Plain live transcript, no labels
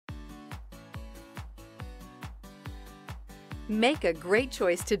Make a great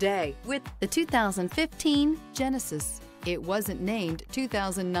choice today with the 2015 Genesis. It wasn't named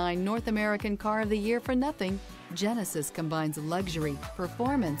 2009 North American Car of the Year for nothing. Genesis combines luxury,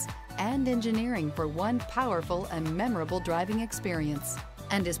 performance, and engineering for one powerful and memorable driving experience,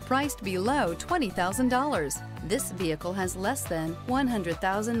 and is priced below $20,000. This vehicle has less than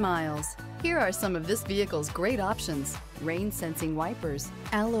 100,000 miles. Here are some of this vehicle's great options: rain-sensing wipers,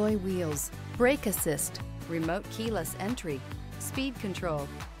 alloy wheels, brake assist, remote keyless entry, speed control,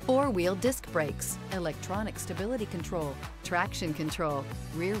 four-wheel disc brakes, electronic stability control, traction control,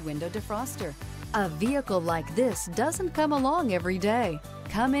 rear window defroster. A vehicle like this doesn't come along every day.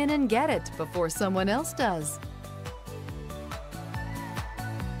 Come in and get it before someone else does.